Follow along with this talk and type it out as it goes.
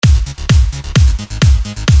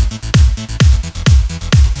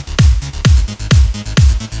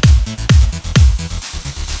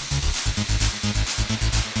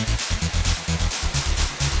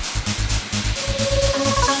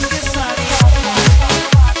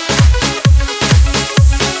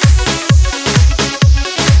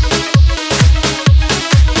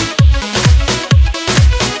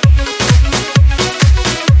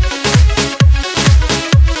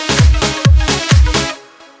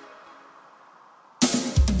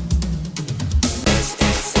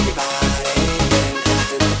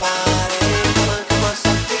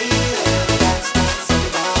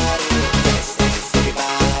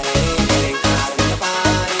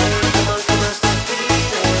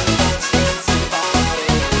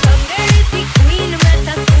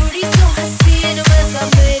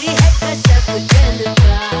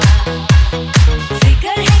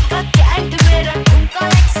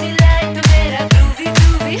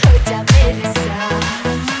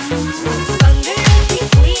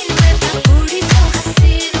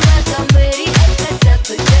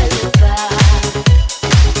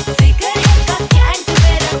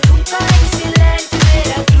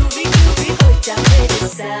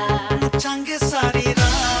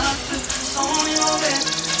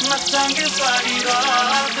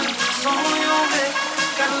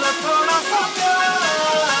सा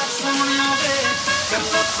प्यार सोनिया वे कर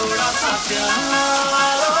लो थोड़ा सा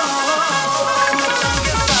प्यार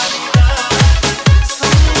नचांगे सारी रात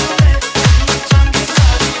सोनिया वे नचांगे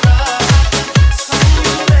सारी रात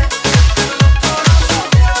सोनिया वे कर लो थोड़ा सा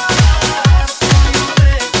प्यार सोनिया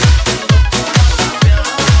वे कर लो थोड़ा सा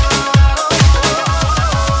प्यार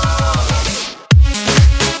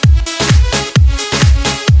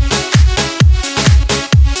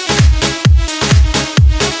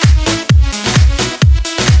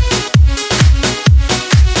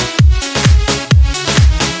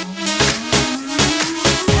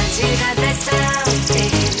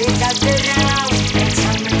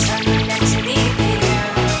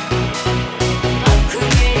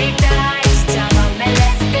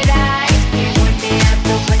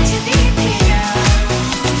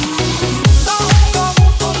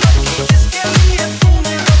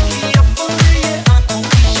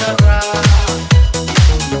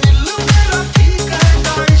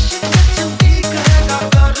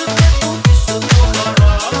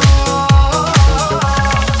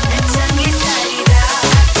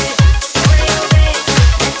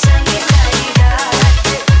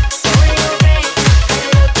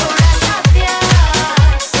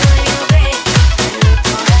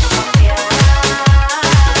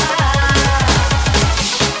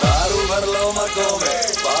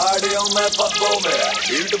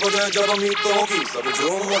जब मीतों की सब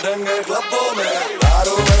झूम उठेंगे क्लबों में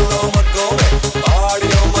दारू कर लो मटकों में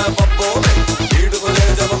पहाड़ियों में पब्बों में